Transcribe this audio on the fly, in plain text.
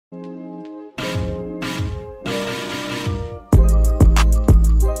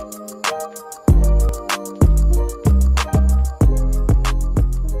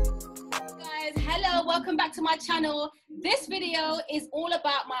This video is all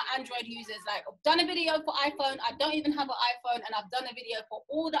about my Android users. Like, I've done a video for iPhone. I don't even have an iPhone, and I've done a video for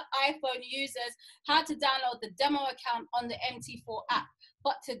all the iPhone users how to download the demo account on the MT4 app.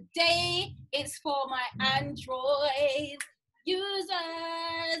 But today it's for my Android users.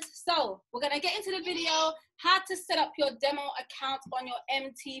 So we're gonna get into the video how to set up your demo account on your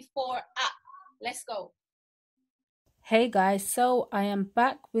MT4 app. Let's go. Hey guys, so I am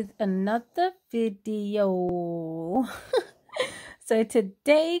back with another video. So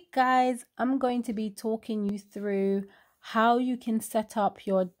today guys, I'm going to be talking you through how you can set up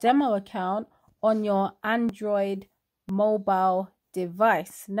your demo account on your Android mobile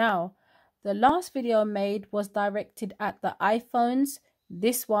device. Now, the last video I made was directed at the iPhones.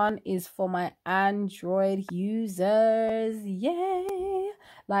 This one is for my Android users. Yay!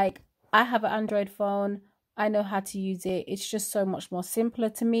 Like, I have an Android phone. I know how to use it. It's just so much more simpler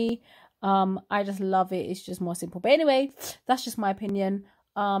to me. I just love it. It's just more simple. But anyway, that's just my opinion.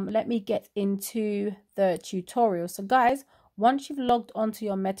 Let me get into the tutorial. So guys, once you've logged onto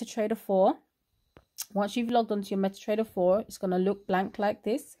your MetaTrader 4, it's going to look blank like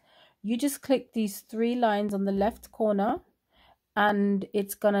this. You just click these three lines on the left corner and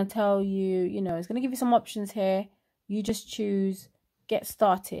it's going to tell you, it's going to give you some options here. You just choose get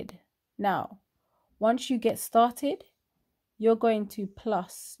started. Now, once you get started, you're going to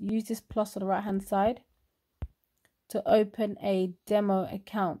use this plus on the right hand side to open a demo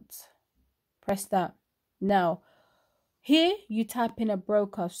account. Press that. Now, here you type in a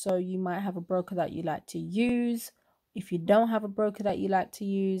broker. So you might have a broker that you like to use. If you don't have a broker that you like to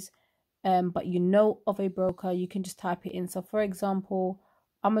use, but you know of a broker, you can just type it in. So for example,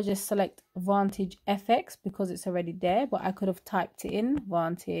 I'm going to just select Vantage FX because it's already there, but I could have typed it in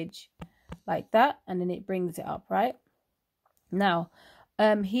Vantage like that, and then it brings it up. Right now,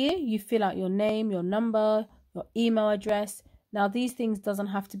 here you fill out your name, your number, your email address. Now these things doesn't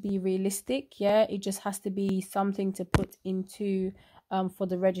have to be realistic. Yeah, it just has to be something to put into for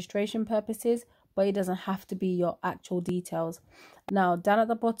the registration purposes, but it doesn't have to be your actual details. Now down at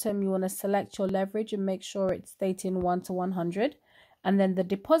the bottom, you want to select your leverage and make sure it's stating 1 to 100, and then the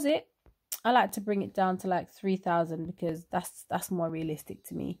deposit, I like to bring it down to like 3,000 because that's more realistic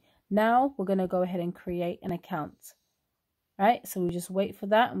to me. Now we're going to go ahead and create an account. Right, so we just wait for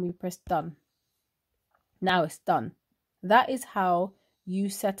that and we press done. Now it's done. That is how you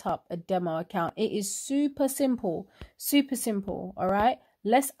set up a demo account. It is super simple, super simple. All right,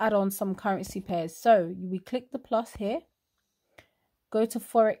 let's add on some currency pairs. So we click the plus here, go to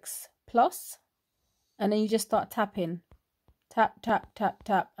forex plus, and then you just start tapping. Tap, tap, tap,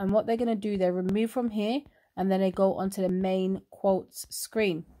 tap. And what they're going to do, they remove from here and then they go onto the main quotes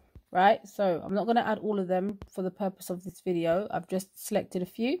screen. Right, so I'm not going to add all of them for the purpose of this video. I've just selected a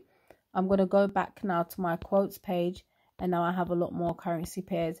few. I'm going to go back now to my quotes page, and now I have a lot more currency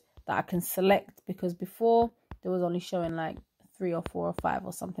pairs that I can select, because before there was only showing like 3 or 4 or 5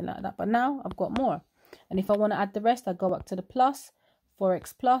 or something like that, but now I've got more. And if I want to add the rest, I go back to the plus,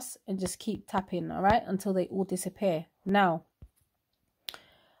 forex plus, and just keep tapping, all right, until they all disappear. Now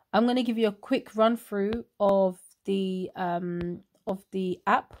I'm going to give you a quick run through of the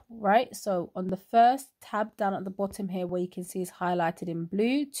app. Right, so on the first tab down at the bottom here, where you can see it's highlighted in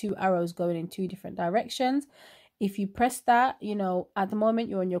blue, 2 arrows going in 2 different directions. If you press that, at the moment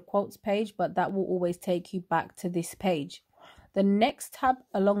you're on your quotes page, but that will always take you back to this page. The next tab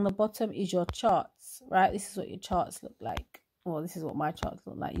along the bottom is your charts. Right, this is what your charts look like. Well, this is what my charts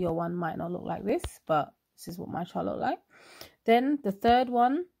look like. Your one might not look like this, but this is what my chart look like. Then the third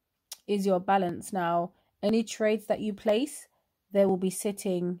one is your balance. Now, any trades that you place, they will be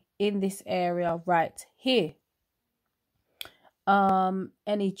sitting in this area right here.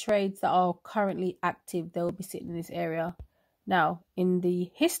 Any trades that are currently active, they will be sitting in this area. Now, in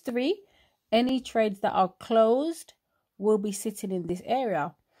the history, any trades that are closed will be sitting in this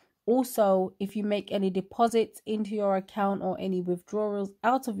area. Also, if you make any deposits into your account or any withdrawals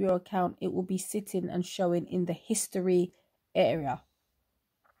out of your account, it will be sitting and showing in the history area.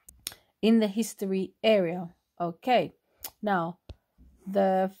 Okay. Now,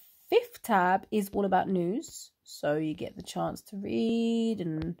 the 5th tab is all about news. So you get the chance to read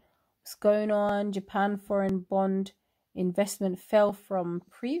and what's going on. Japan foreign bond investment fell from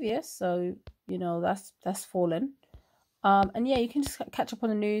previous. So, that's fallen. And yeah, you can just catch up on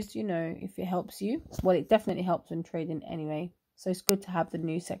the news, if it helps you. Well, it definitely helps when trading anyway. So it's good to have the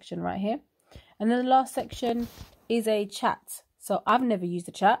news section right here. And then the last section is a chat. So I've never used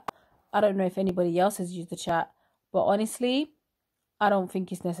the chat. I don't know if anybody else has used the chat, but honestly, I don't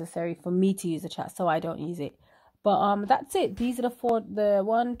think it's necessary for me to use the chat, so I don't use it. But that's it. These are the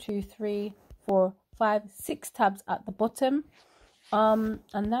 1, 2, 3, 4, 5, 6 tabs at the bottom. And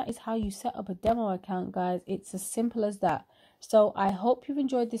that is how you set up a demo account, guys. It's as simple as that. So I hope you've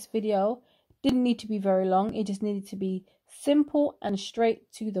enjoyed this video. Didn't need to be very long. It just needed to be simple and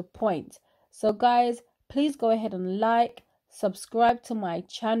straight to the point. So guys, please go ahead and like, subscribe to my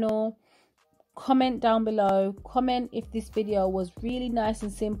channel, comment down below, comment if this video was really nice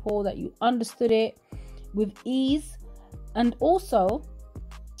and simple, that you understood it with ease, and also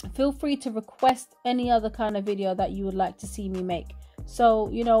feel free to request any other kind of video that you would like to see me make. So,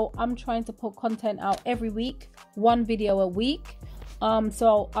 you know, I'm trying to put content out every week, 1 video a week.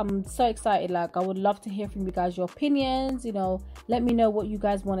 So I'm so excited. Like, I would love to hear from you guys, your opinions, you know, let me know what you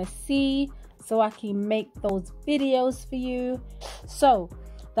guys want to see so I can make those videos for you. So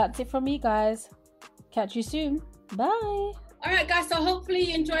that's it from me, guys. Catch you soon. Bye. All right, guys, so hopefully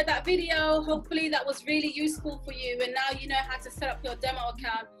you enjoyed that video. Hopefully that was really useful for you, and now you know how to set up your demo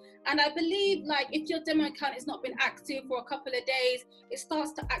account. And I believe, like, if your demo account has not been active for a couple of days, it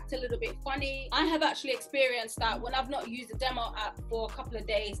starts to act a little bit funny. I have actually experienced that when I've not used the demo app for a couple of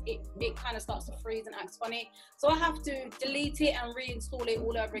days, it kind of starts to freeze and acts funny. So I have to delete it and reinstall it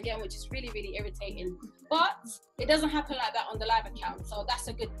all over again, which is really, really irritating. But it doesn't happen like that on the live account, so that's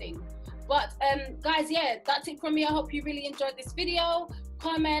a good thing. But guys, yeah, that's it from me. I hope you really enjoyed this video.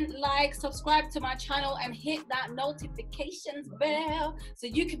 Comment, like, subscribe to my channel, and hit that notifications bell so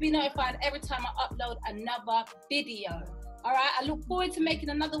you can be notified every time I upload another video. All right, I look forward to making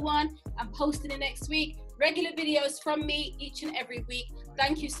another one and posting it next week. Regular videos from me each and every week.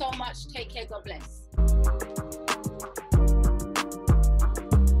 Thank you so much. Take care. God bless.